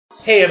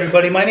Hey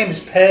everybody, my name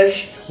is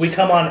Pej. We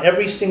come on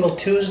every single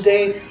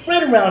Tuesday,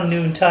 right around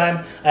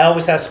noontime. I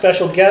always have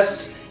special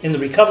guests in the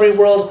recovery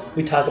world.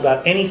 We talk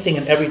about anything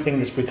and everything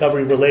that's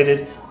recovery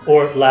related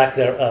or lack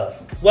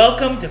thereof.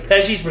 Welcome to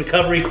Pej's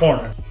Recovery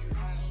Corner.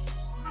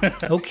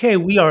 Okay,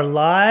 we are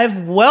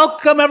live.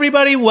 Welcome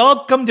everybody.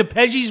 Welcome to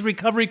Pej's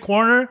Recovery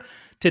Corner.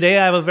 Today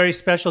I have a very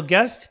special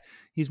guest.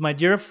 He's my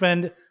dear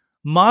friend,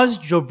 Maz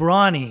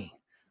Jobrani.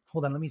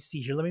 Hold on, let me see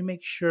here. Let me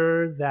make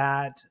sure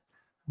that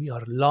we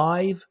are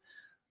live.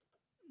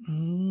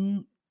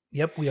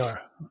 Yep, we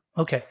are.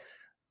 Okay.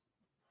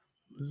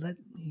 Let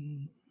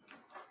me.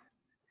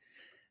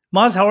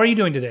 Maz, how are you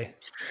doing today?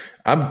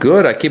 I'm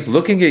good. I keep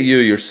looking at you.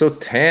 You're so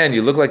tan.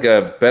 You look like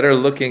a better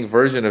looking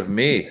version of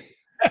me.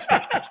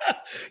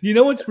 You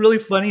know what's really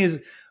funny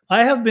is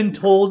I have been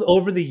told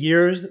over the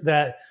years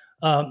that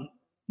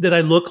that I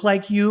look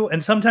like you,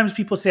 and sometimes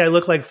people say I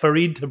look like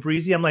Farid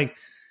Tabrizi. I'm like,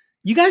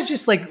 you guys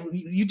just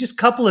you just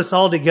couple us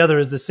all together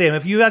as the same.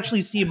 If you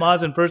actually see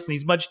Maz in person,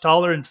 he's much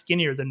taller and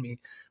skinnier than me.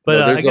 But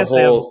No, I guess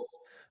I have.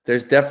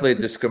 there's definitely a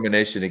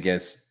discrimination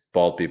against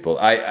bald people.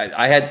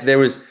 There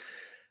was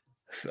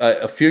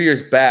a few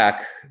years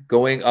back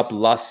going up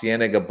La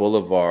Cienega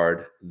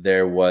Boulevard.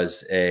 There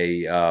was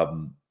a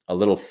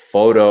little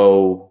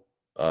photo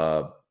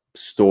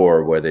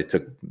store where they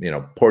took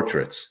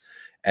portraits,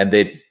 and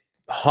they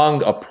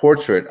hung a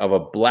portrait of a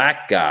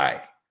black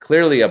guy,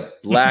 clearly a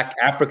black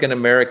African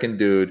American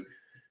dude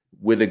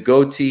with a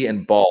goatee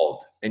and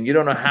bald. And you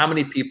don't know how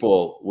many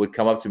people would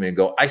come up to me and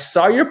go, "I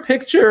saw your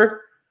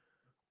picture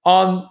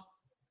on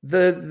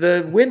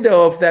the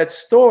window of that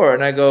store."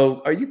 And I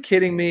go, "Are you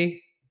kidding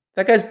me?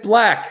 That guy's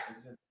black."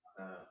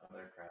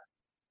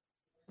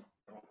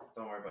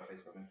 Don't worry about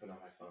Facebook. I'm gonna put it on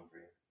my phone for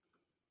you.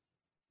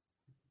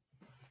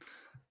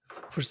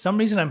 For some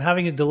reason, I'm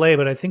having a delay,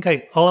 but I think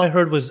all I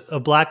heard was a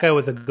black guy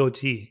with a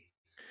goatee.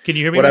 Can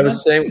you hear me? What right I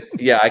was saying,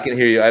 yeah, I can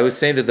hear you. I was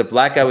saying that the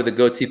black guy with the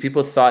goatee,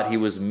 people thought he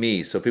was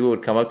me. So people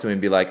would come up to me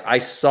and be like, "I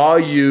saw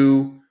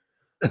you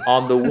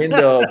on the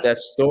window of that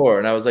store."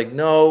 And I was like,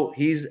 "No,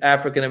 he's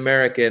African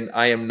American.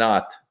 I am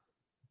not."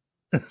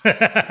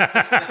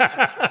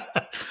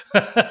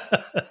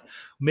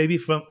 Maybe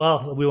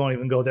well, we won't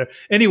even go there.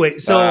 Anyway,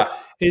 so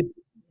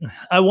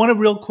I want to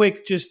real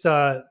quick just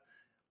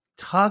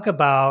talk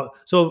about,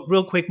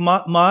 real quick,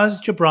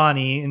 Maz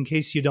Jobrani, in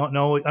case you don't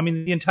know, I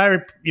mean, the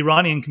entire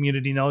Iranian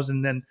community knows,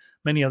 and then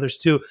many others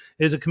too,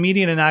 is a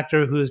comedian and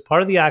actor who is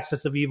part of the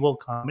Axis of Evil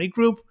comedy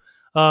group.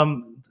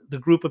 The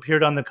group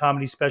appeared on the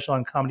Comedy Special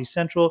on Comedy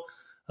Central.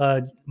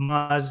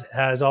 Maz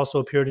has also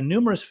appeared in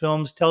numerous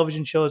films,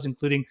 television shows,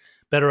 including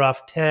Better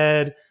Off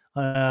Ted.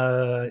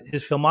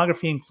 His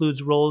filmography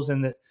includes roles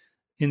in the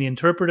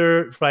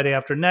Interpreter, Friday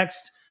After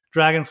Next,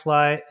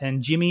 Dragonfly,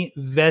 and Jimmy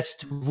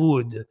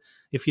Westwood.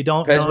 If you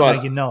don't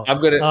know, you know. I'm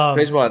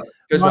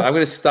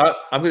gonna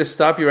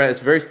stop you right. It's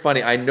very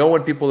funny. I know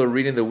when people are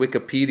reading the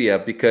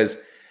Wikipedia because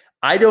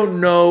I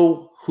don't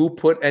know who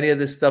put any of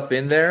this stuff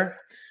in there.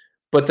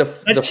 But the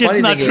shit's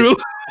funny not thing true.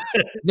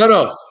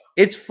 No,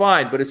 it's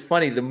fine. But it's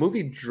funny. The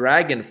movie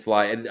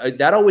Dragonfly, and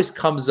that always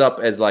comes up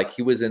as like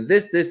he was in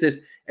this.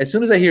 As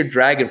soon as I hear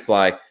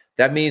Dragonfly,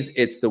 that means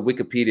it's the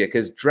Wikipedia,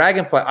 because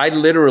Dragonfly, I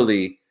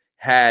literally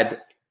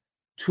had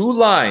 2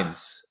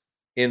 lines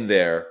in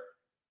there.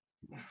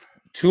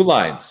 2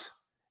 lines.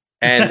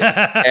 And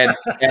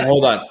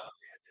hold on.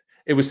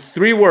 It was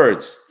 3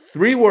 words.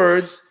 3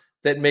 words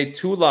that made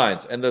 2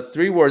 lines. And the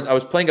 3 words, I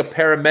was playing a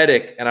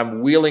paramedic and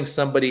I'm wheeling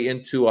somebody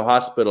into a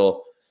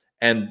hospital,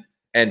 and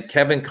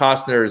Kevin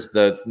Costner is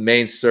the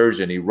main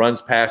surgeon. He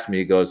runs past me.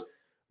 He goes,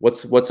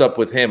 What's up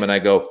with him? And I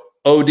go,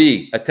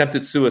 OD,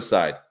 attempted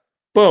suicide.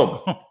 Boom.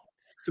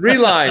 3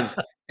 lines.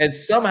 And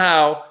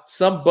somehow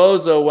some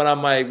bozo went on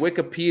my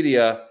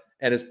Wikipedia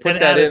and has put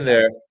that in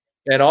there.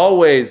 And they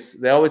always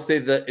say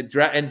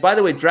and by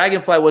the way,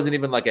 Dragonfly wasn't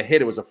even like a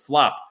hit. It was a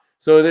flop.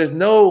 So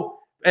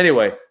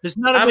anyway,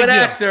 I'm an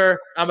actor.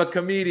 I'm a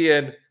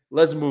comedian.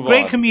 Let's move on.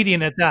 Great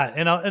comedian at that.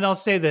 And I'll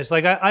say this,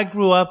 like I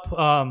grew up,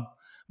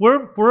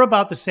 we're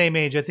about the same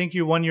age. I think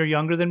you're 1 year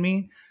younger than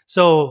me.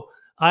 So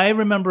I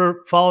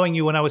remember following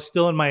you when I was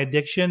still in my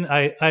addiction.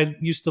 I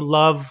used to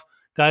love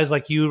guys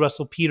like you,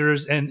 Russell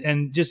Peters,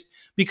 and just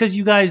because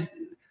you guys,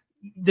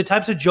 the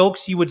types of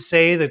jokes you would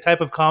say, the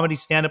type of comedy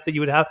stand-up that you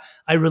would have,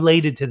 I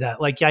related to that.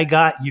 Like, I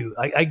got you.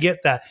 I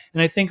get that.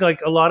 And I think like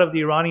a lot of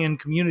the Iranian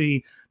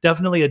community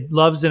definitely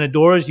loves and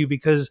adores you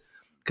because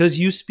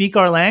you speak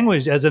our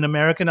language as an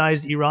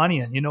Americanized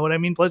Iranian. You know what I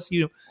mean? Plus,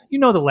 you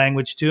know the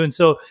language too. And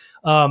so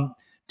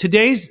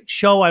today's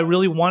show, I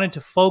really wanted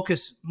to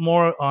focus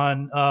more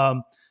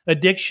on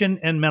addiction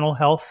and mental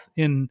health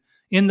in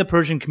the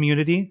Persian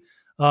community.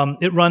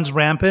 It runs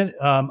rampant.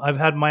 I've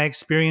had my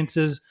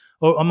experiences.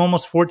 I'm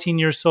almost 14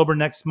 years sober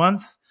next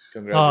month.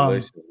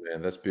 Congratulations,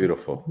 man. That's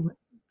beautiful.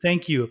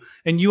 Thank you.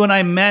 And you and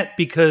I met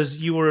because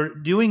you were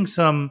doing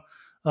some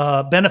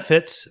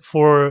benefits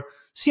for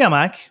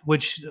Siamak,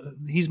 which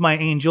he's my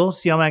angel.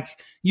 Siamak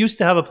used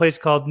to have a place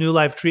called New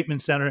Life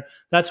Treatment Center.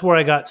 That's where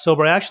I got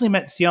sober. I actually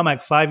met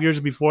Siamak 5 years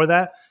before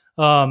that.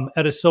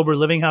 at a sober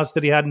living house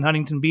that he had in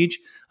Huntington Beach.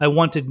 I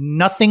wanted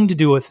nothing to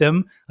do with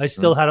him. I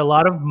still had a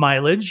lot of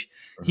mileage.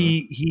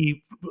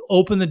 He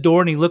opened the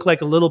door and he looked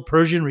like a little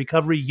Persian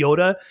recovery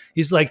Yoda.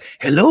 He's like,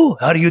 "Hello,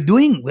 how are you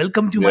doing?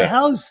 Welcome to my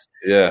house.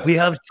 Yeah. We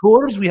have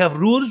chores, we have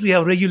rules, we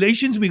have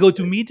regulations. We go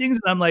to meetings."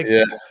 And I'm like,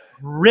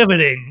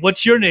 riveting.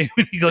 What's your name?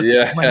 And he goes,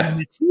 "My name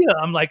is Sia."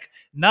 I'm like,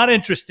 not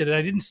interested. And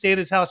I didn't stay at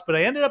his house, but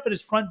I ended up at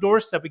his front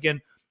doorstep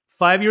again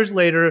 5 years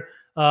later,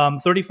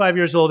 35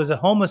 years old, as a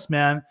homeless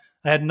man.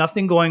 I had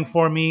nothing going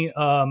for me,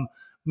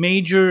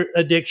 major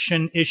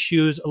addiction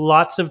issues,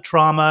 lots of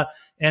trauma.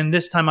 And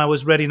this time I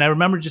was ready. And I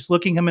remember just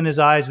looking him in his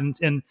eyes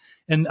and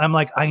I'm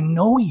like, "I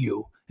know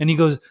you." And he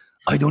goes,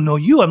 "I don't know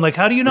you." I'm like,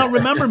 "How do you not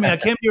remember me? I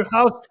came to your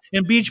house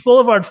in Beach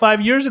Boulevard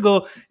 5 years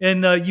ago,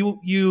 and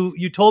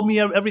you told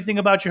me everything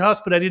about your house,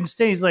 but I didn't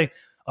stay." He's like,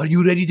 "Are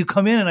you ready to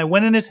come in?" And I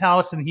went in his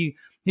house, and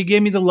he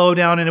gave me the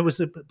lowdown, and it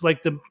was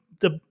like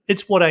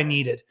it's what I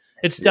needed.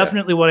 It's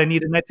definitely what I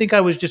needed, and I think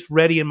I was just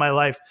ready in my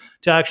life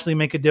to actually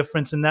make a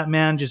difference. And that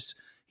man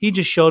he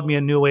just showed me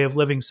a new way of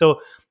living.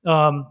 So,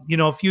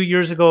 a few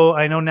years ago,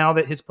 I know now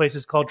that his place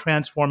is called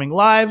Transforming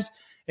Lives.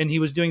 And he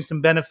was doing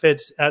some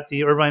benefits at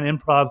the Irvine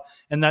Improv,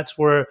 and that's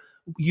where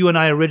you and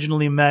I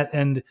originally met.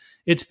 And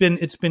it's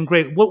been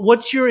great.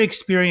 What's your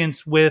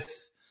experience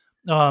with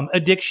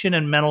addiction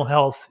and mental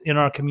health in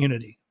our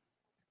community?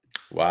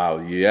 Wow,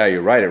 yeah,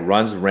 you're right. It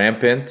runs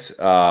rampant.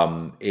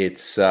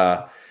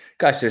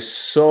 There's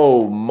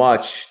so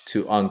much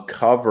to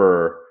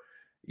uncover.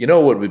 You know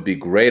what would be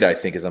great, I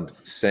think, as I'm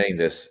saying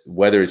this,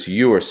 whether it's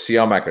you or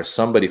Siamak or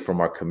somebody from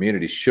our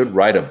community should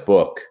write a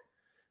book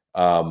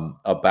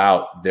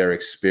about their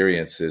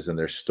experiences and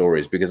their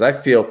stories, because I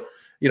feel,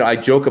 I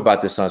joke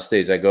about this on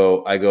stage. I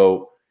go,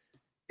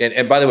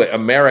 and by the way,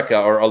 America,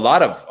 or a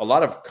lot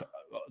of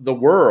the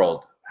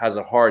world, has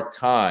a hard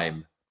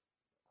time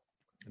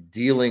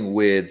dealing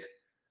with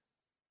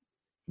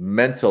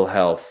mental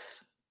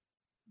health,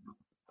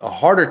 a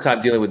harder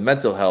time dealing with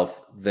mental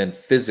health than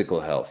physical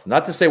health.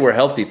 Not to say we're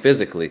healthy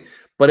physically,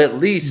 but at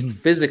least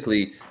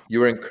physically,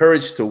 you're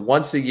encouraged to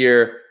once a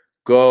year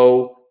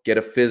go get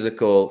a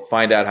physical,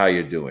 find out how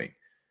you're doing.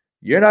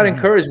 You're not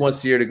encouraged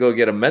once a year to go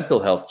get a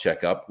mental health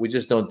checkup. We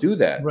just don't do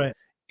that. Right.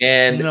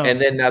 And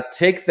then now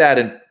take that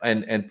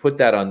and put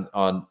that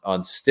on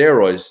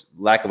steroids,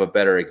 lack of a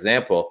better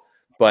example.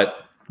 But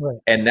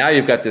and now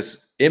you've got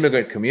this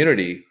immigrant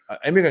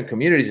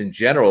communities in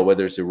general,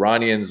 whether it's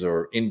Iranians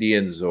or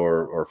Indians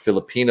or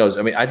Filipinos.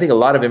 I mean, I think a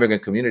lot of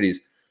immigrant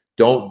communities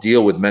don't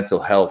deal with mental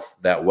health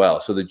that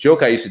well. So the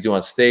joke I used to do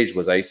on stage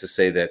was I used to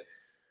say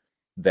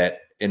that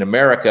in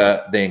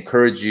America, they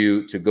encourage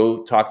you to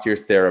go talk to your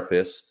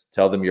therapist,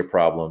 tell them your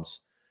problems,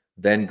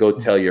 then go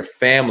tell your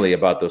family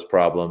about those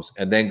problems,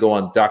 and then go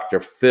on Dr.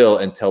 Phil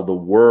and tell the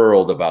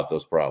world about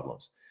those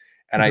problems.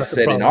 And I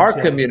said, in our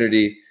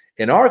community,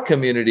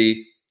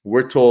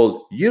 we're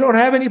told, you don't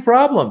have any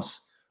problems.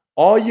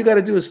 All you got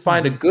to do is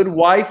find a good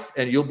wife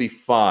and you'll be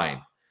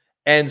fine.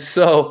 And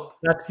so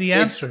that's the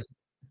answer.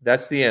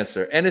 That's the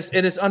answer. And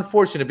it's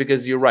unfortunate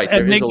because you're right.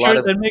 And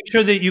make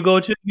sure that you go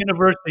to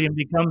university and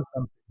become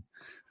something.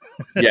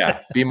 Yeah,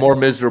 be more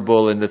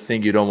miserable in the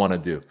thing you don't want to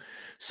do.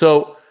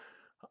 So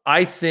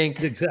I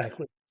think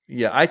exactly.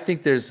 Yeah, I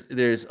think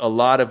there's a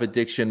lot of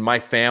addiction. My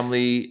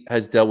family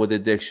has dealt with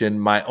addiction.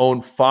 My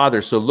own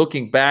father. So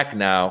looking back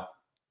now,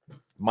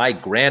 my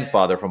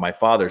grandfather from my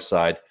father's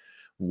side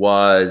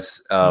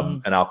was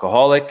an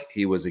alcoholic.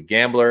 He was a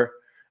gambler.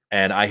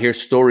 And I hear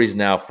stories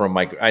now from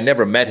I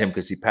never met him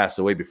because he passed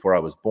away before I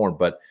was born,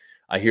 but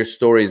I hear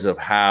stories of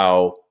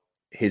how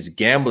his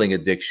gambling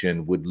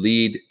addiction would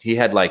lead. He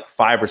had like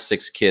 5 or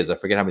 6 kids. I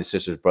forget how many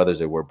sisters, brothers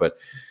there were, but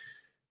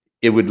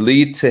it would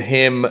lead to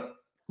him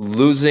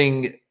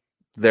losing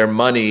their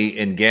money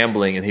in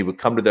gambling. And he would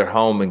come to their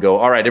home and go,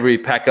 "All right,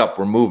 everybody pack up,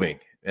 we're moving."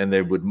 And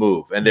they would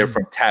move. And they're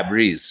from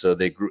Tabriz. So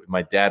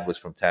my dad was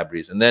from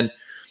Tabriz. And then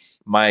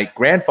my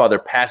grandfather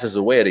passes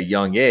away at a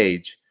young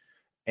age.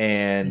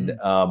 And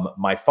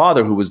my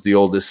father, who was the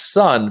oldest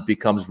son,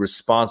 becomes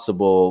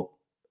responsible.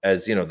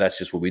 As you know, that's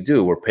just what we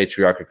do. We're a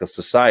patriarchal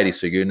society.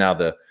 So you're now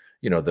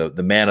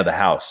the man of the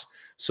house.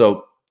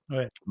 So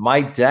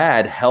my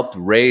dad helped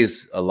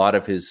raise a lot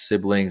of his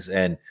siblings,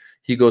 and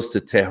he goes to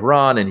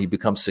Tehran and he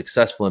becomes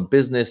successful in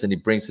business, and he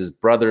brings his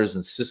brothers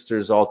and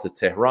sisters all to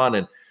Tehran,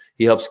 and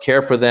he helps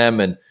care for them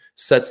and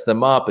sets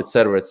them up, et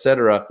cetera, et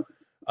cetera.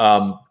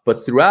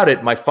 But throughout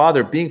it, my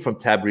father, being from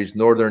Tabriz,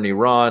 northern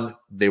Iran,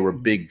 they were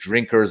big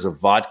drinkers of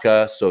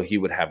vodka. So he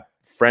would have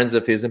friends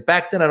of his. And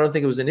back then, I don't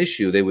think it was an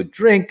issue. They would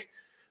drink,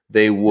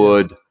 they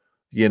would,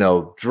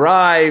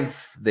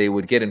 drive, they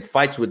would get in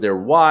fights with their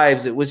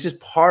wives. It was just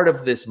part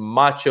of this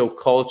macho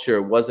culture.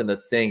 It wasn't a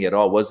thing at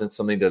all. It wasn't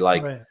something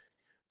to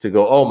to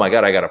go, "Oh my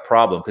God, I got a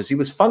problem," because he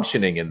was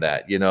functioning in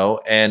that,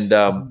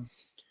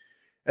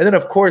 And then,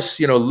 of course,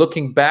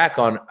 looking back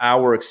on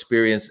our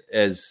experience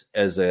as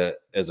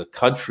a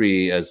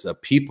country, as a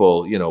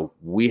people,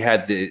 we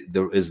had the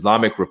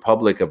Islamic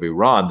Republic of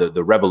Iran,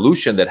 the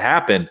revolution that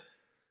happened,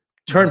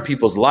 turned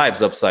people's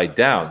lives upside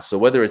down. So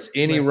whether it's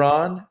in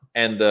Iran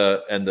and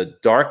the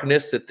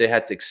darkness that they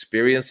had to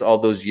experience all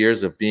those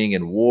years of being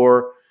in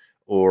war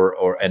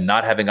and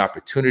not having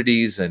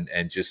opportunities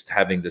and just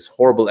having this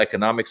horrible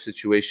economic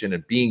situation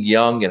and being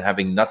young and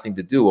having nothing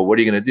to do. Well, what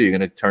are you going to do? You're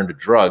going to turn to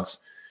drugs.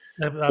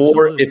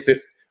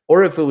 Absolutely.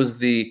 Or if it was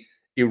the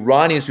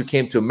Iranians who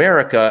came to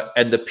America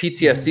and the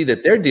PTSD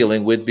that they're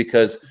dealing with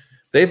because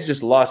they've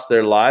just lost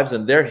their lives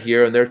and they're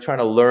here and they're trying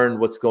to learn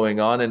what's going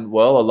on. And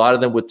well, a lot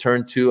of them would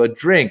turn to a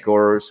drink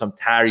or some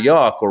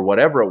taryok or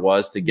whatever it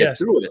was to get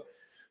through it.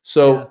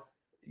 So,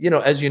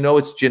 as you know,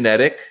 it's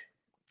genetic.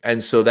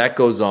 And so that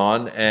goes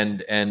on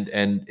and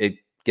it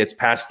gets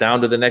passed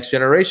down to the next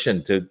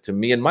generation, to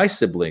me and my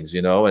siblings,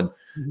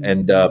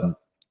 and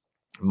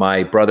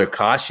my brother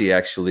Kashi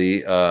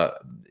actually,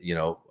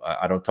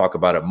 I don't talk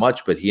about it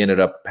much, but he ended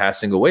up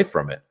passing away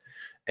from it.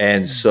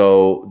 And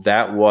so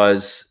that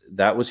was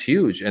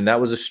huge. And that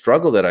was a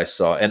struggle that I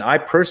saw. And I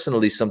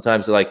personally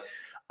sometimes I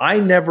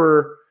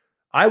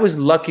was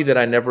lucky that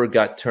I never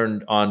got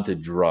turned on to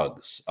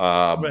drugs.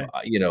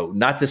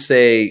 Not to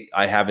say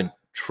I haven't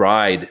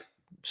tried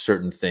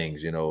certain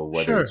things,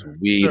 whether it's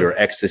weed or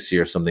ecstasy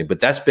or something, but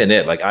that's been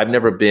it. Like I've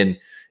never been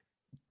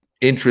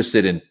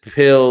interested in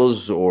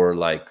pills or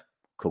like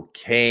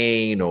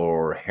cocaine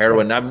or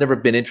heroin. I've never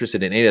been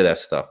interested in any of that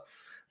stuff.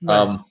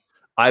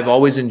 I've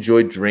always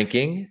enjoyed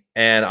drinking.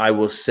 And I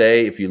will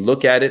say, if you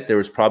look at it, there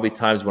was probably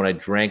times when I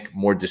drank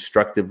more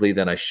destructively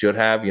than I should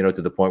have,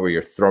 to the point where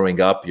you're throwing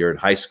up, you're in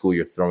high school,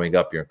 you're throwing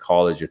up, you're in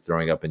college, you're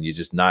throwing up, and you're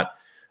just not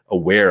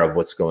aware of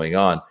what's going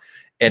on.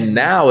 And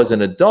now as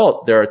an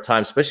adult, there are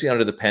times, especially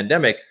under the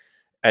pandemic,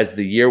 as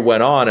the year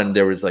went on and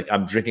there was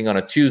I'm drinking on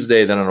a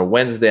Tuesday, then on a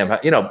Wednesday,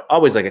 I'm,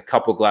 always like a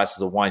couple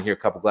glasses of wine here, a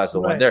couple glasses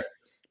of wine there.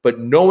 But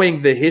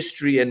knowing the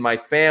history in my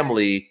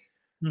family,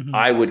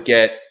 I would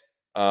get,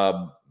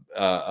 I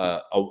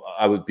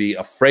would be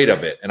afraid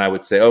of it. And I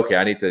would say, okay,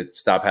 I need to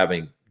stop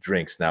having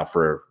drinks now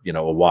for,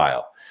 a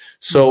while.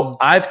 So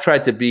I've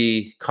tried to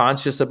be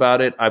conscious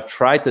about it. I've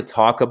tried to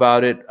talk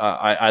about it.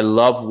 I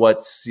love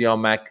what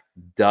Siamak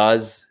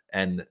does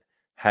and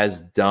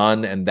has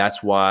done. And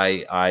that's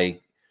why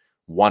I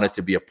wanted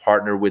to be a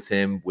partner with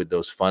him with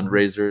those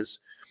fundraisers.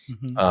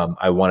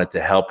 I wanted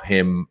to help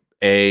him,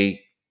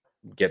 A,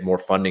 get more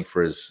funding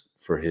for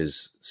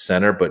his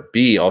center, but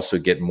B, also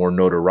get more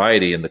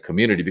notoriety in the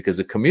community, because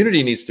the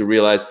community needs to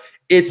realize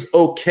it's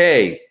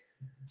okay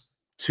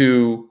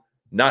to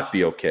not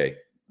be okay.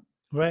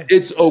 Right.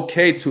 It's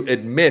okay to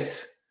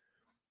admit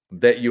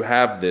that you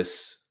have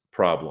this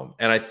problem.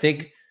 And I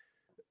think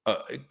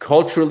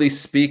culturally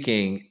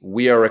speaking,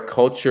 we are a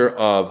culture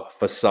of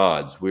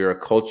facades. We are a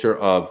culture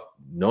of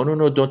no,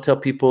 don't tell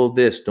people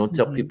this. Don't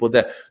tell people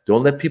that.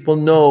 Don't let people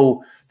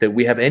know that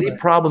we have any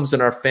problems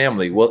in our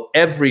family. Well,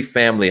 every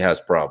family has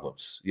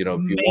problems. If you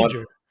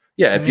want,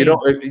 if you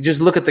don't,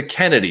 just look at the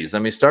Kennedys. I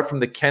mean, start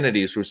from the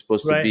Kennedys, who are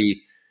supposed to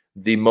be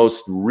the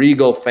most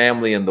regal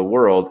family in the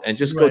world, and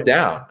just go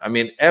down. I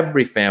mean,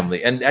 every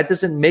family, and that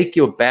doesn't make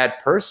you a bad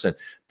person.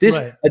 This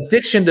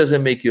addiction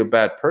doesn't make you a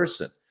bad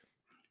person.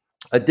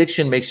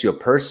 Addiction makes you a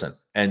person,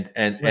 and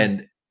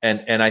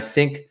I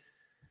think,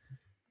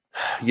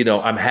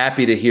 I'm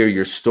happy to hear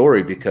your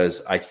story,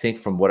 because I think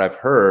from what I've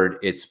heard,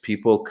 it's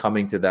people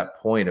coming to that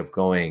point of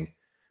going,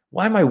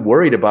 why am I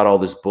worried about all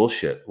this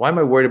bullshit? Why am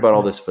I worried about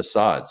all this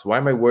facades? Why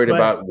am I worried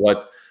about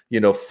what,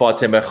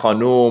 Fatemeh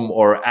Khanum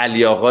or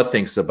Ali Agha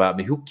thinks about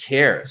me? Who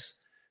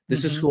cares?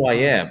 This is who I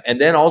am.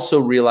 And then also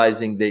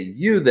realizing that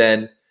you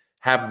then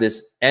have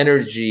this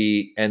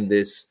energy and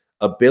this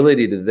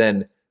ability to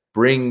then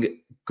bring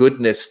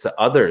goodness to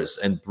others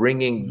and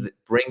bring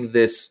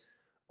this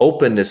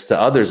openness to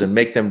others and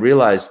make them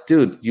realize,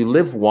 dude, you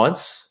live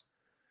once.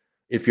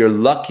 If you're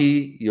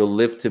lucky, you'll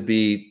live to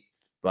be,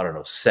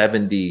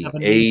 70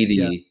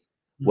 80,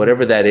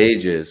 whatever that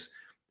age is.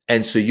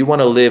 And so you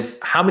want to live,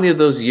 how many of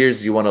those years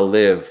do you want to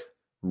live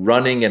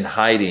running and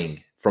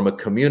hiding from a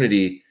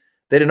community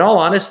that, in all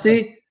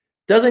honesty,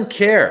 doesn't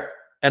care?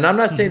 And I'm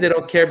not saying they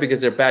don't care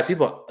because they're bad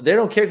people. They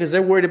don't care because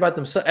they're worried about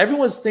themselves.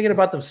 Everyone's thinking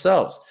about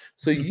themselves.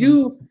 So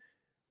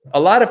a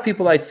lot of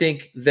people, I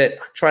think, that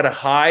try to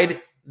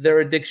hide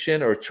their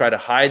addiction or try to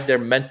hide their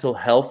mental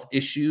health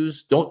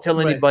issues. Don't tell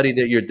anybody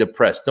that you're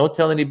depressed. Don't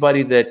tell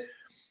anybody that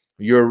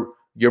your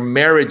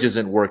marriage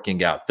isn't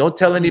working out. Don't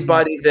tell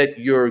anybody that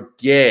you're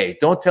gay.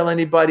 Don't tell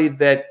anybody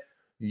that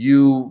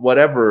you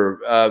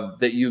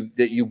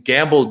that you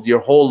gambled your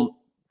whole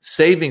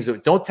savings.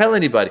 Don't tell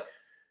anybody.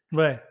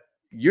 Right.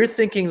 You're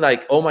thinking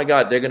like, oh my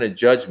God, they're going to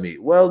judge me.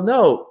 Well,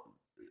 no,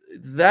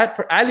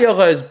 that Ali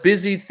Agha is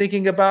busy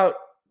thinking about,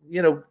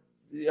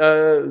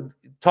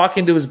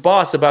 talking to his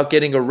boss about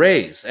getting a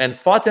raise. And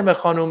Fatemeh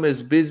Khanum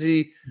is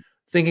busy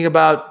thinking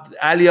about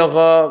Ali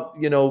Agha,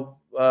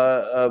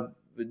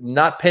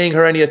 not paying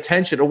her any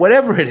attention or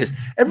whatever it is.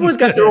 Everyone's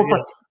got their own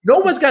problem. No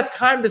one's got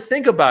time to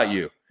think about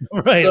you.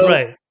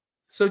 Right.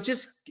 So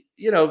just,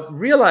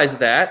 realize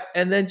that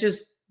and then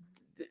just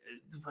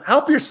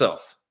help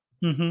yourself.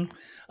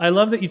 I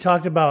love that you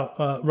talked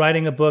about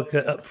writing a book.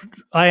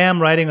 I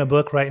am writing a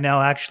book right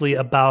now, actually,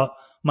 about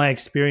my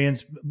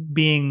experience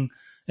being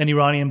an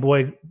Iranian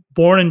boy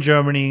born in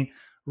Germany,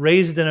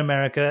 raised in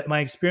America.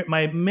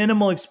 My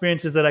minimal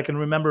experiences that I can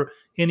remember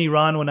in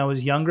Iran when I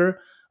was younger,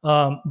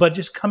 but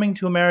just coming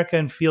to America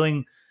and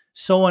feeling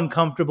so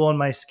uncomfortable in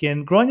my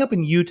skin. Growing up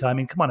in Utah, I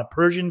mean, come on, a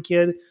Persian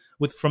kid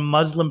from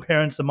Muslim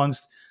parents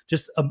amongst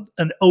just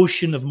an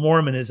ocean of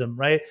Mormonism,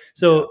 right?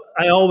 So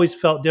I always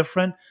felt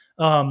different.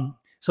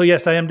 So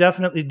yes, I am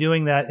definitely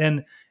doing that,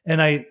 and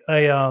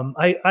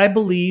I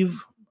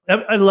believe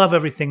I love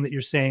everything that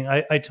you're saying.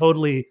 I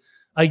totally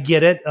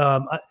get it.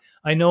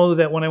 I know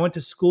that when I went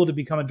to school to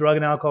become a drug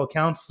and alcohol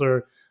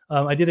counselor,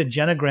 I did a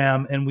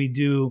genogram, and we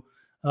do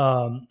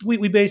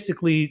we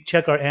basically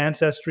check our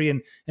ancestry,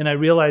 and I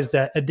realized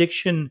that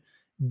addiction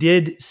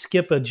did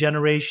skip a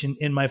generation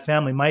in my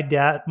family.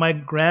 My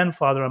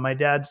grandfather on my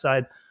dad's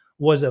side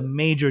was a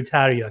major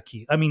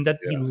taryaki. I mean,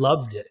 he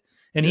loved it,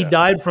 and he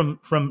died from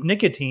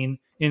nicotine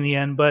in the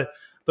end, but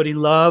he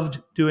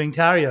loved doing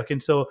taryaki.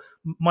 And so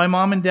my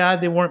mom and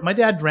dad, my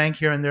dad drank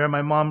here and there.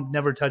 My mom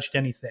never touched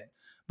anything,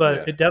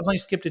 but it definitely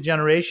skipped a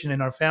generation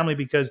in our family,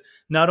 because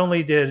not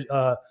only did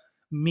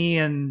me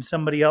and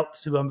somebody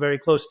else who I'm very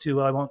close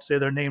to, I won't say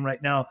their name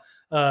right now,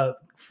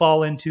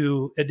 fall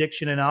into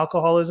addiction and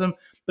alcoholism,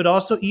 but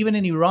also even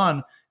in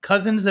Iran,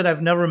 cousins that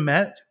I've never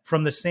met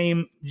from the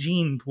same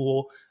gene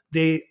pool,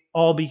 they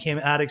all became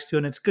addicts too.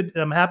 And it's good.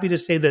 I'm happy to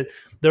say that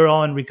they're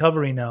all in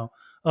recovery now.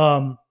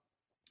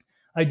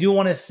 I do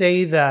want to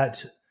say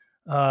that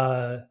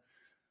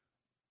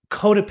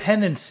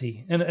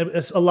codependency, and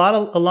it's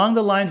along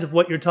the lines of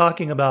what you're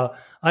talking about.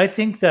 I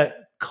think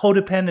that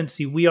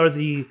codependency, we are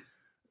the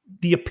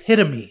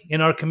epitome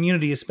in our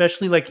community,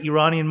 especially like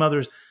Iranian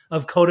mothers,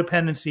 of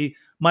codependency.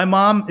 My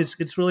mom,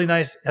 it's really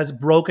nice, has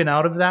broken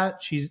out of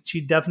that.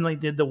 She definitely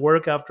did the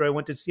work after I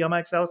went to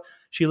Siamak's house.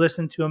 She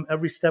listened to him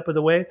every step of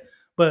the way.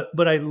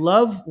 But I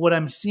love what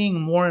I'm seeing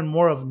more and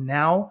more of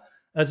now,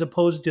 as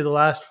opposed to the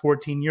last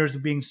 14 years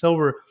of being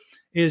sober,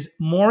 is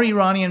more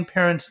Iranian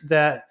parents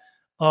that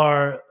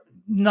are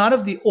not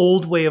of the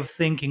old way of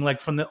thinking,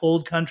 like from the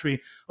old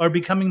country, are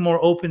becoming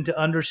more open to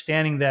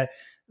understanding that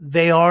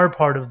they are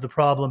part of the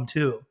problem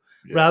too,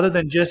 rather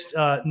than just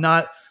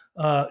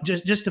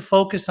just to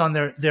focus on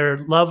their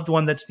loved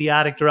one that's the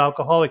addict or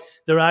alcoholic.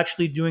 They're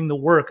actually doing the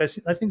work.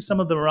 I think some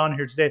of them are on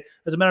here today.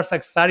 As a matter of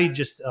fact, Farid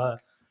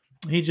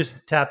he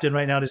just tapped in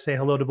right now to say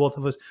hello to both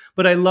of us.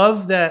 But I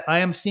love that I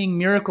am seeing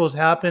miracles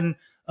happen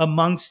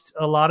amongst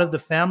a lot of the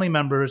family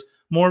members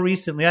more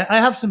recently. I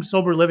have some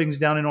sober livings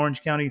down in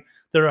Orange County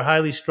that are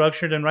highly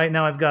structured, and right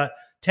now I've got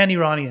 10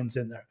 Iranians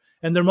in there,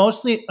 and they're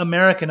mostly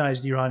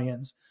Americanized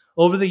Iranians.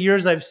 Over the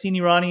years, I've seen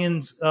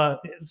Iranians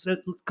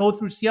go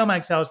through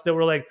Siamak's house that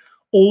were like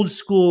old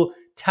school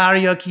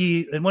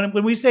taryaki. And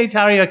when we say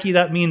taryaki,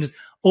 that means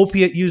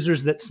opiate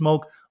users that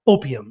smoke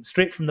opium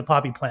straight from the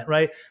poppy plant,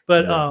 right?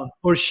 But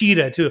or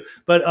shida too.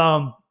 But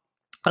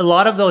a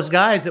lot of those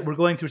guys that were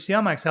going through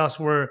Siamak's house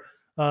were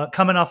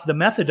coming off the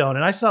methadone,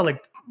 and I saw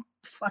like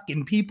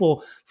fucking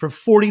people for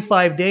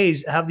 45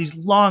 days have these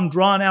long,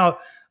 drawn out,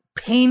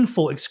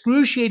 painful,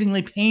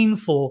 excruciatingly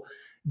painful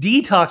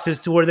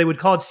detoxes, to where they would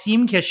call it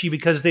simkeshi,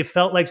 because they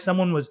felt like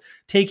someone was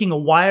taking a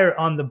wire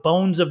on the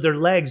bones of their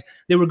legs.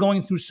 They were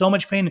going through so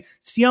much pain.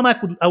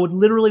 Siamak, I would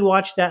literally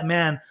watch that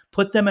man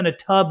put them in a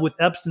tub with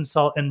Epsom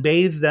salt and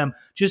bathe them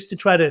just to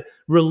try to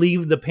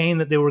relieve the pain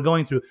that they were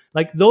going through.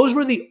 Like, those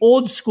were the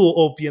old school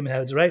opium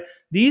heads, right?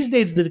 These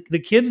days, the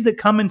kids that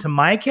come into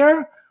my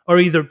care are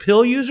either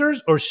pill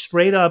users or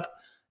straight up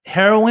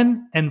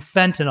heroin and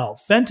fentanyl.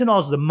 Fentanyl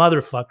is the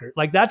motherfucker.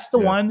 Like, that's the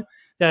one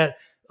that,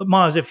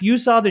 Maz, if you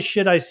saw the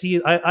shit I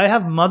see, I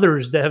have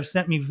mothers that have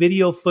sent me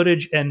video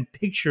footage and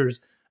pictures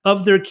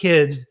of their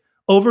kids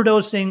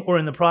overdosing or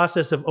in the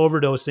process of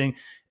overdosing,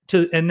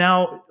 and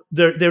now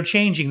they're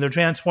changing, they're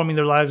transforming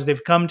their lives.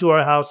 They've come to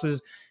our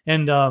houses,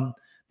 and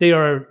they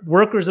are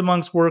workers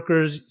amongst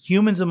workers,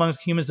 humans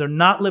amongst humans. They're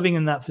not living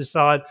in that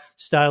facade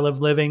style of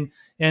living,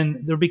 and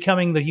they're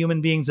becoming the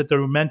human beings that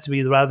they're meant to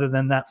be, rather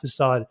than that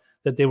facade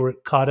that they were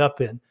caught up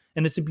in.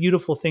 And it's a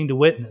beautiful thing to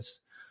witness.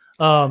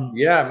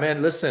 Yeah,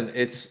 man, listen,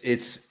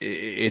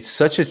 it's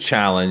such a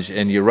challenge,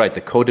 and you're right. The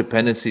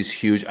codependency is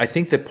huge. I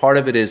think that part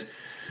of it is,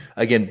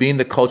 again, being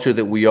the culture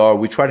that we are,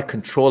 we try to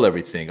control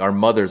everything. Our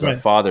mothers, our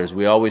fathers,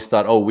 we always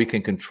thought, oh, we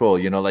can control,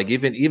 like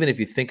even if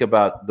you think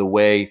about the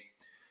way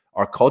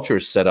our culture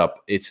is set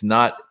up, it's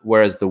not,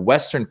 whereas the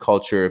Western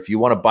culture, if you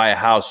want to buy a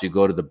house, you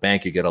go to the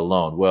bank, you get a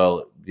loan.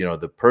 Well,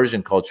 the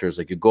Persian culture is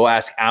like, you go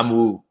ask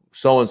Amu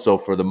so-and-so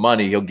for the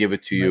money, he'll give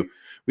it to you.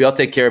 We all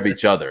take care of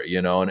each other,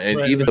 and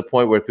even the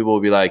point where people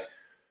will be like,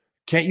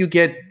 can't you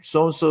get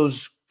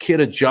so-and-so's kid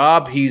a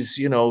job? He's,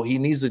 he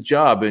needs a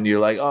job. And you're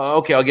like, oh,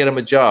 okay, I'll get him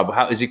a job.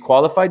 How is he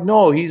qualified?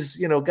 No, he's,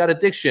 got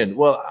addiction.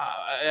 Well,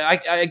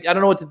 I don't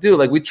know what to do.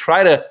 Like, we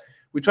try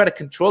to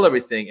control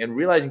everything, and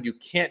realizing you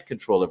can't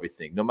control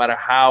everything, no matter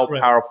how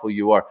powerful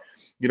you are.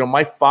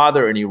 My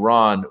father in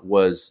Iran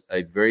was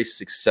a very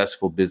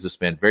successful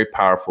businessman, very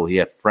powerful. He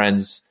had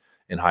friends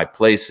in high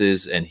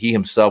places, and he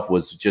himself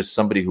was just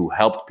somebody who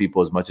helped people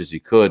as much as he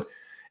could.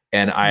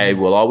 And I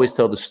will always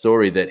tell the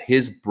story that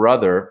his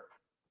brother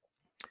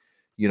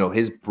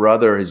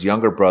his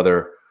younger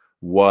brother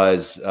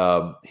was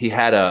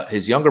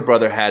his younger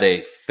brother had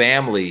a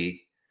family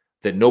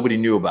that nobody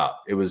knew about.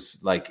 It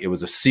was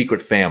a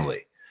secret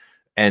family.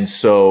 And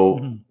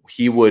so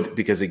he would,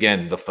 because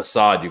again, the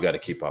facade you got to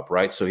keep up,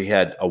 right? So he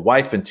had a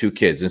wife and 2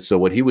 kids. And so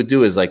what he would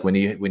do is like when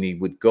he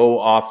would go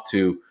off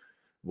to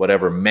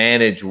whatever,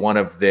 manage one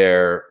of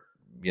their,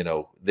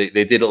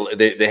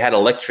 they had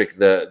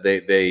electrical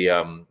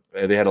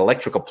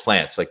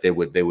plants. Like they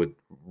would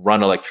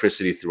run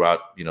electricity throughout,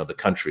 the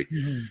country.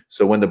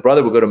 So when the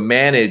brother would go to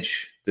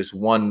manage this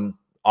one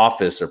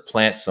office or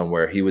plant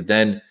somewhere, he would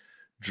then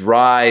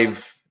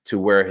drive to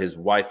where his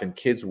wife and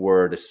kids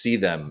were to see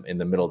them in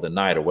the middle of the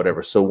night or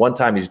whatever. So one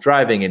time he's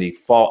driving and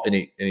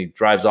he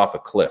drives off a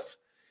cliff.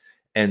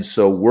 And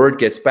so word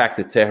gets back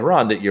to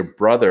Tehran that your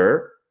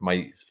brother,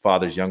 my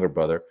father's younger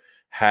brother,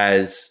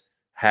 has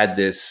had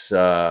this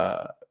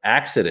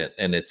accident,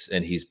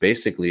 and he's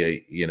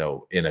basically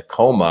in a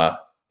coma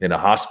in a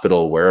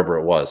hospital, wherever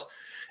it was.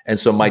 And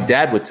so my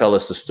dad would tell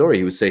us the story.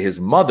 He would say his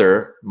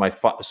mother,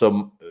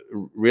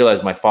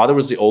 realize my father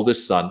was the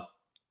oldest son,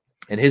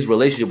 and his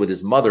relationship with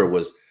his mother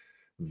was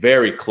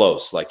very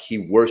close. Like he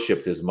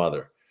worshiped his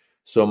mother.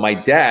 So my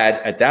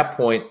dad, at that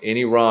point in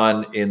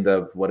Iran, in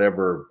the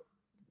whatever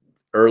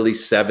early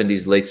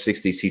 70s, late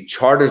 60s, he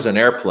charters an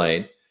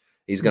airplane.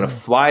 He's going to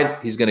fly.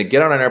 He's going to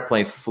get on an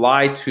airplane,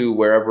 fly to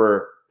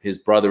wherever his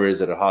brother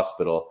is at a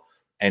hospital,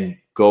 and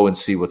go and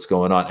see what's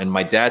going on. And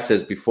my dad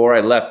says, before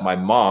I left, my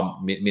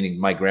mom, meaning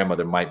my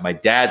grandmother, my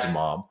dad's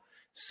mom,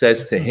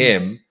 says to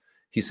him,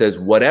 he says,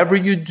 whatever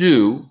you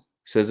do,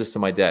 says this to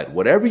my dad,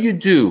 whatever you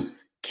do,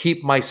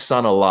 keep my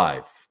son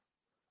alive.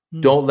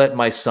 Don't let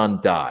my son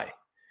die.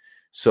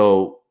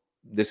 So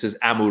this is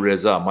Amu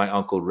Reza, my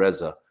uncle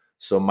Reza.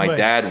 So my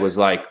dad was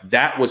like,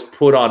 that was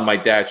put on my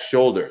dad's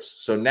shoulders.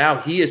 So now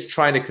he is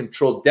trying to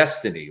control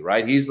destiny,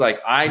 right? He's like,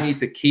 I need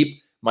to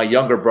keep my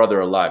younger brother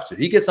alive. So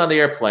he gets on the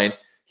airplane,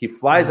 he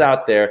flies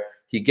out there,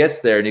 he gets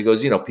there, and he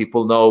goes,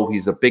 people know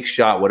he's a big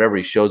shot, whatever.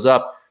 He shows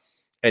up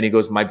and he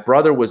goes, my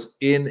brother was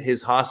in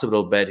his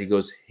hospital bed. He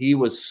goes, he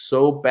was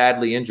so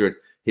badly injured,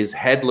 his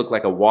head looked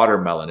like a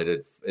watermelon.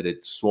 It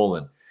had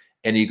swollen.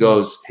 And he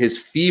goes, his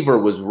fever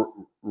was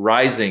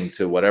rising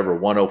to whatever,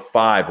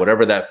 105,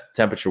 whatever that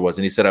temperature was.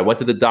 And he said, I went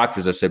to the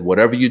doctors. I said,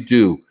 whatever you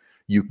do,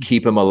 you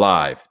keep him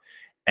alive.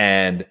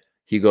 And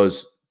he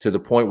goes to the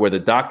point where the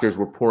doctors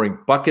were pouring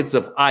buckets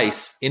of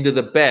ice into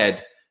the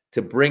bed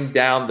to bring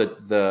down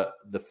the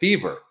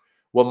fever.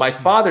 Well, my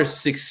father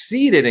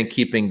succeeded in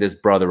keeping this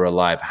brother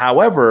alive.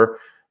 However,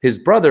 his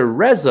brother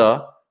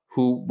Reza,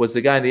 who was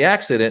the guy in the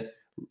accident,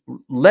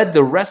 led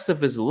the rest of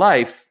his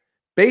life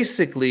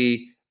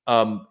basically,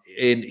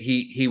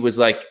 he was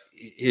like,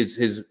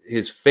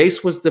 his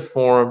face was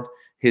deformed,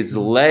 his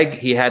leg,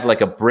 he had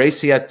like a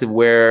brace he had to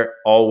wear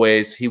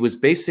always. He was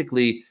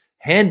basically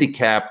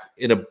handicapped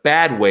in a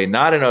bad way,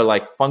 not in a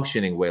like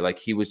functioning way. Like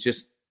he was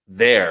just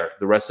there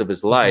the rest of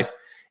his life.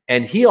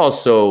 And he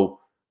also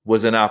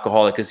was an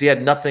alcoholic because he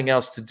had nothing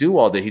else to do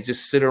all day. He'd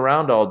just sit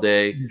around all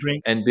day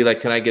and be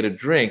like, can I get a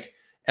drink?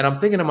 And I'm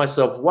thinking to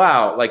myself,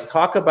 wow, like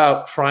talk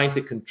about trying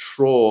to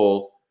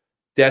control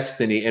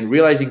destiny and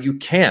realizing you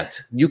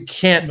can't.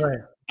 Right.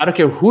 I don't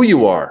care who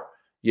you are,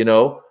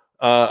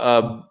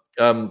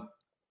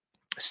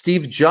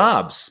 Steve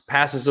Jobs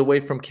passes away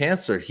from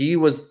cancer. He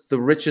was the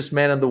richest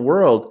man in the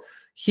world.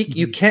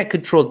 You can't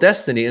control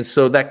destiny. And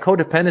so that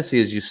codependency,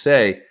 as you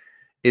say,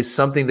 is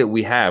something that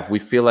we have. We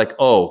feel like,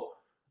 oh,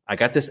 I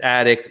got this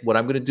addict. What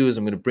I'm going to do is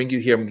I'm going to bring you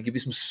here. I'm going to give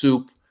you some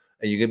soup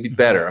and you're going to be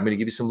better. I'm going to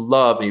give you some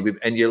love.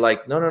 And you're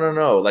like,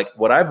 no. Like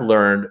what I've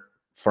learned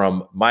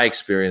from my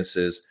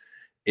experiences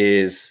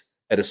is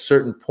at a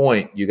certain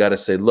point, you got to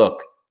say,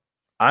 look,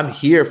 I'm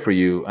here for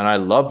you and I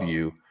love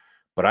you,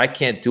 but I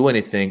can't do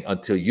anything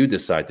until you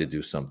decide to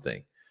do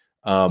something.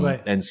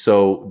 And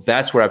so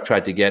that's where I've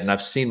tried to get. And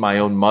I've seen my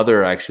own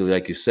mother, actually,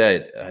 like you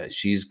said,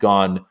 she's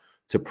gone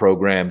to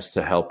programs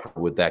to help her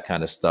with that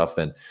kind of stuff.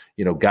 And,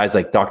 guys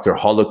like Dr.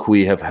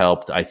 Holokwi have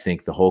helped, I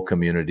think, the whole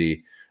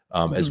community,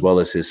 as well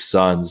as his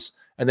sons.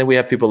 And then we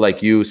have people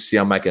like you,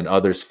 Siamak, and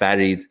others,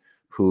 Farid,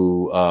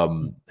 who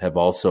have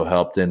also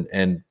helped.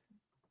 And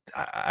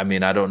I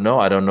mean, I don't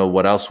know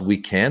what else we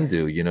can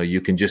do.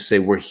 You can just say,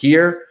 we're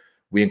here.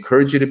 We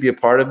encourage you to be a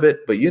part of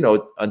it. But,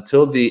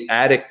 until the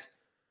addict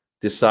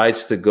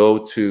decides to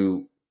go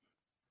to,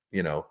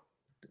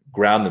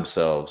 ground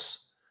themselves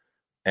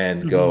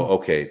and go,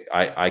 okay,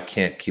 I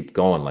can't keep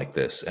going like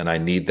this. And I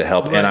need the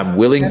help. Right. And I'm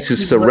willing to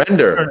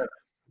surrender.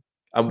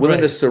 I'm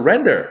willing to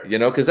surrender,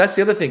 because that's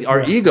the other thing.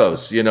 Our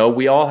egos,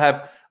 we all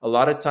have a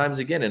lot of times,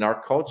 again, in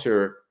our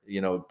culture,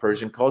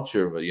 Persian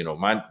culture,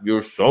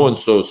 you're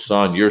so-and-so's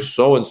son, you're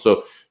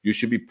so-and-so, you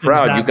should be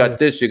proud. Exactly. You got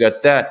this, you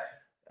got that.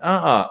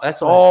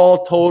 That's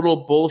all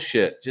total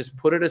bullshit. Just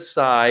put it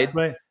aside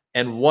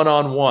and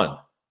one-on-one.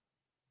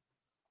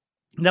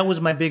 That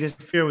was my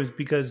biggest fear, was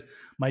because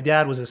my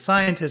dad was a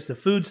scientist, a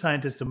food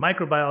scientist, a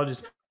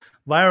microbiologist,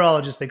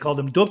 virologist. They called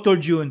him Dr.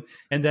 June.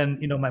 And then,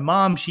 my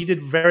mom, she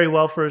did very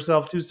well for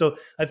herself too. So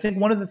I think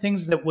one of the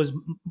things that was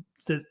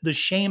the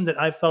shame that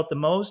I felt the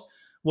most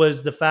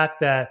was the fact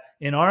that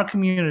in our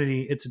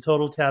community, it's a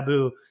total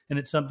taboo, and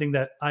it's something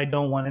that I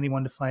don't want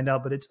anyone to find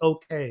out. But it's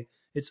okay.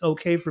 It's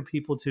okay for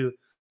people to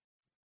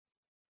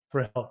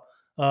for help.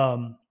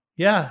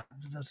 Yeah.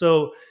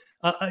 So,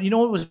 you know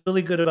what was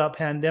really good about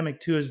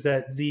pandemic too is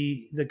that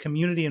the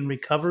community in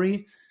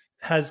recovery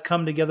has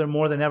come together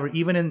more than ever.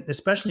 Even in,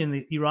 especially in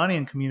the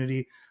Iranian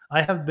community,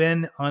 I have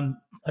been on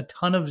a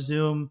ton of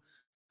Zoom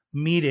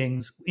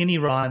meetings in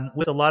Iran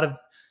with a lot of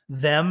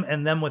them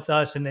and them with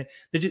us, and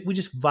we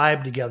just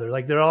vibe together.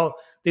 Like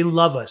they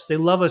love us. They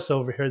love us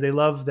over here. They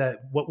love that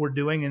what we're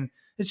doing, and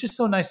it's just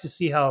so nice to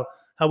see how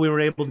we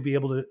were able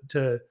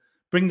to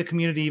bring the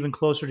community even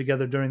closer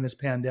together during this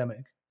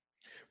pandemic.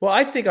 Well,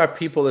 I think our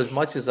people, as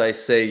much as I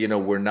say, you know,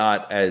 we're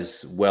not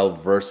as well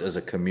versed as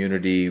a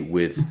community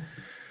with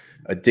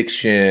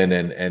addiction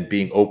and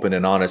being open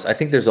and honest. I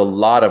think there's a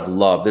lot of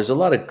love. There's a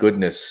lot of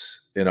goodness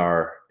in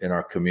our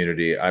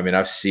community. I mean,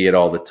 I see it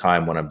all the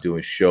time when I'm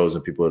doing shows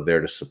and people are there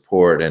to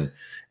support. And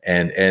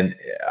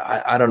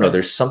I don't know,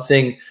 there's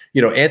something,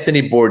 you know,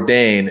 Anthony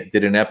Bourdain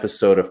did an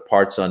episode of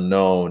Parts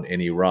Unknown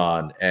in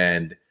Iran.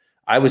 And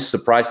I was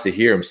surprised to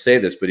hear him say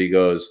this, but he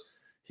goes,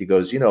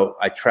 you know,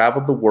 I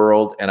traveled the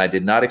world and I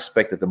did not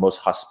expect that the most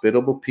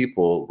hospitable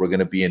people were going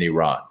to be in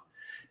Iran.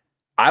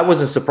 I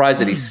wasn't surprised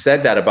that he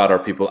said that about our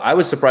people. I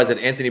was surprised that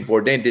Anthony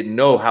Bourdain didn't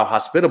know how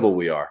hospitable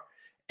we are.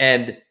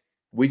 And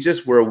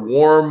we're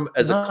warm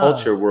as a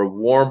culture. We're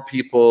warm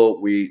people.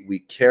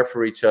 We care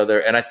for each other.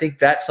 And I think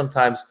that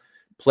sometimes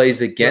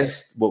plays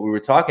against what we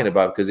were talking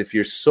about, because if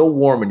you're so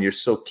warm and you're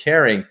so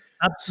caring,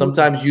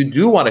 sometimes you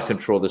do want to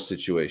control the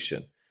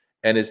situation.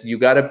 And you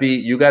got to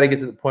get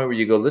to the point where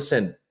you go,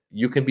 listen,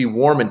 you can be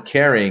warm and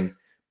caring,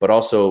 but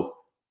also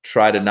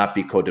try to not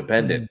be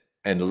codependent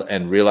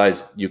and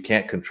realize you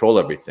can't control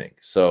everything.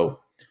 So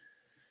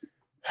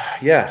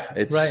yeah,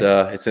 it's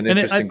an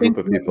interesting group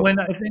of people.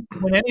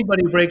 When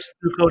anybody breaks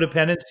through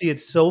codependency,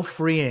 it's so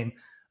freeing.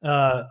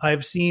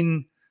 I've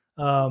seen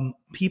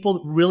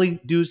people really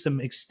do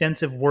some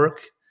extensive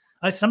work.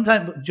 I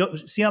sometimes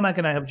Siamak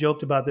and I have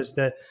joked about this,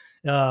 that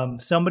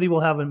somebody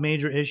will have a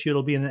major issue.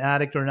 It'll be an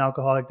addict or an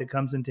alcoholic that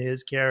comes into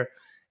his care,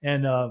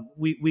 and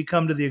we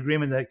come to the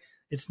agreement that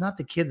it's not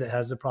the kid that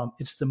has the problem;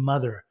 it's the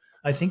mother.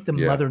 I think the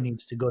mother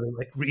needs to go to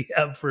like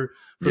rehab for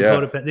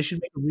codependence. They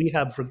should make a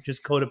rehab for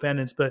just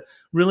codependence. But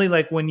really,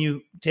 like when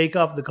you take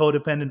off the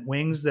codependent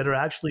wings that are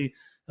actually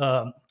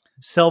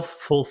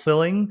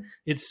self-fulfilling,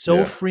 it's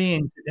so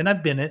freeing. And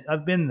I've been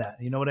that.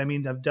 You know what I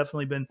mean? I've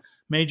definitely been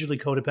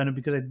majorly codependent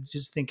because I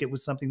just think it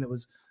was something that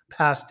was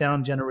passed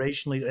down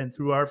generationally and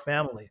through our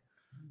family.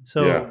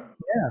 So yeah.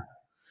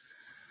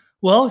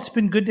 Well, it's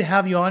been good to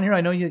have you on here.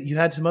 I know you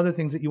had some other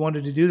things that you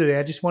wanted to do today.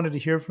 I just wanted to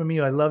hear from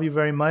you. I love you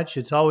very much.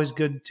 It's always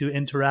good to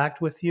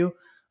interact with you.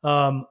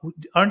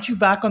 Aren't you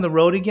back on the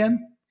road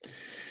again?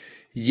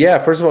 Yeah.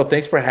 First of all,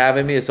 thanks for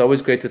having me. It's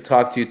always great to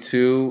talk to you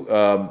too.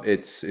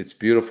 It's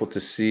beautiful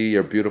to see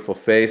your beautiful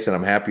face, and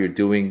I'm happy you're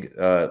doing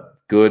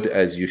good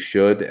as you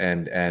should,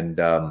 and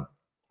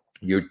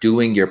you're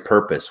doing your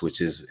purpose,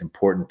 which is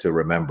important to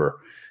remember.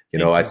 You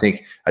know, I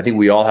think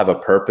we all have a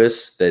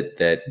purpose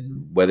that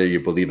whether you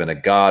believe in a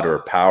God or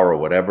a power or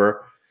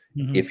whatever,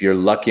 if you're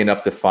lucky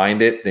enough to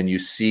find it, then you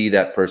see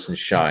that person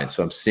shine.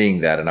 So I'm seeing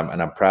that, and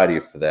I'm proud of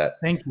you for that.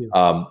 Thank you.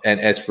 And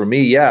as for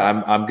me,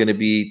 I'm going to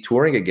be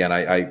touring again.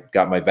 I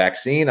got my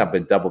vaccine. I've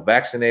been double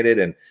vaccinated,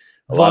 and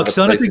please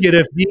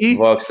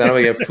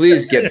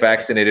get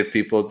vaccinated,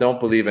 people. Don't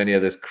believe any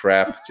of this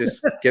crap.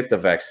 Just get the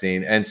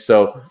vaccine. And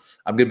so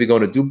I'm going to be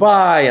going to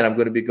Dubai, and I'm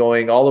going to be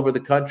going all over the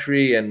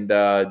country and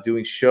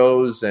doing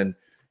shows. And,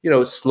 you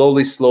know,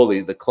 slowly,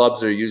 the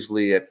clubs are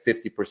usually at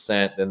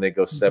 50%, then they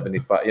go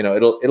 75. You know,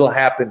 it'll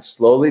happen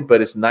slowly,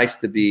 but it's nice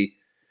to be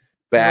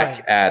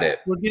back at it.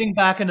 We're getting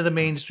back into the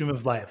mainstream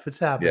of life. It's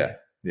happening.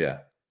 Yeah.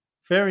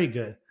 Very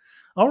good.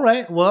 All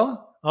right.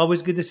 Well,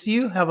 always good to see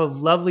you. Have a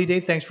lovely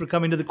day. Thanks for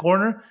coming to the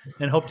corner,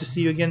 and hope to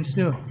see you again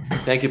soon.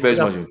 Thank you very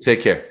much.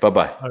 Take care.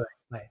 Bye-bye. All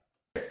right.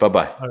 Bye.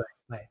 Bye-bye. All right.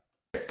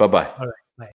 Bye. Bye-bye. All right.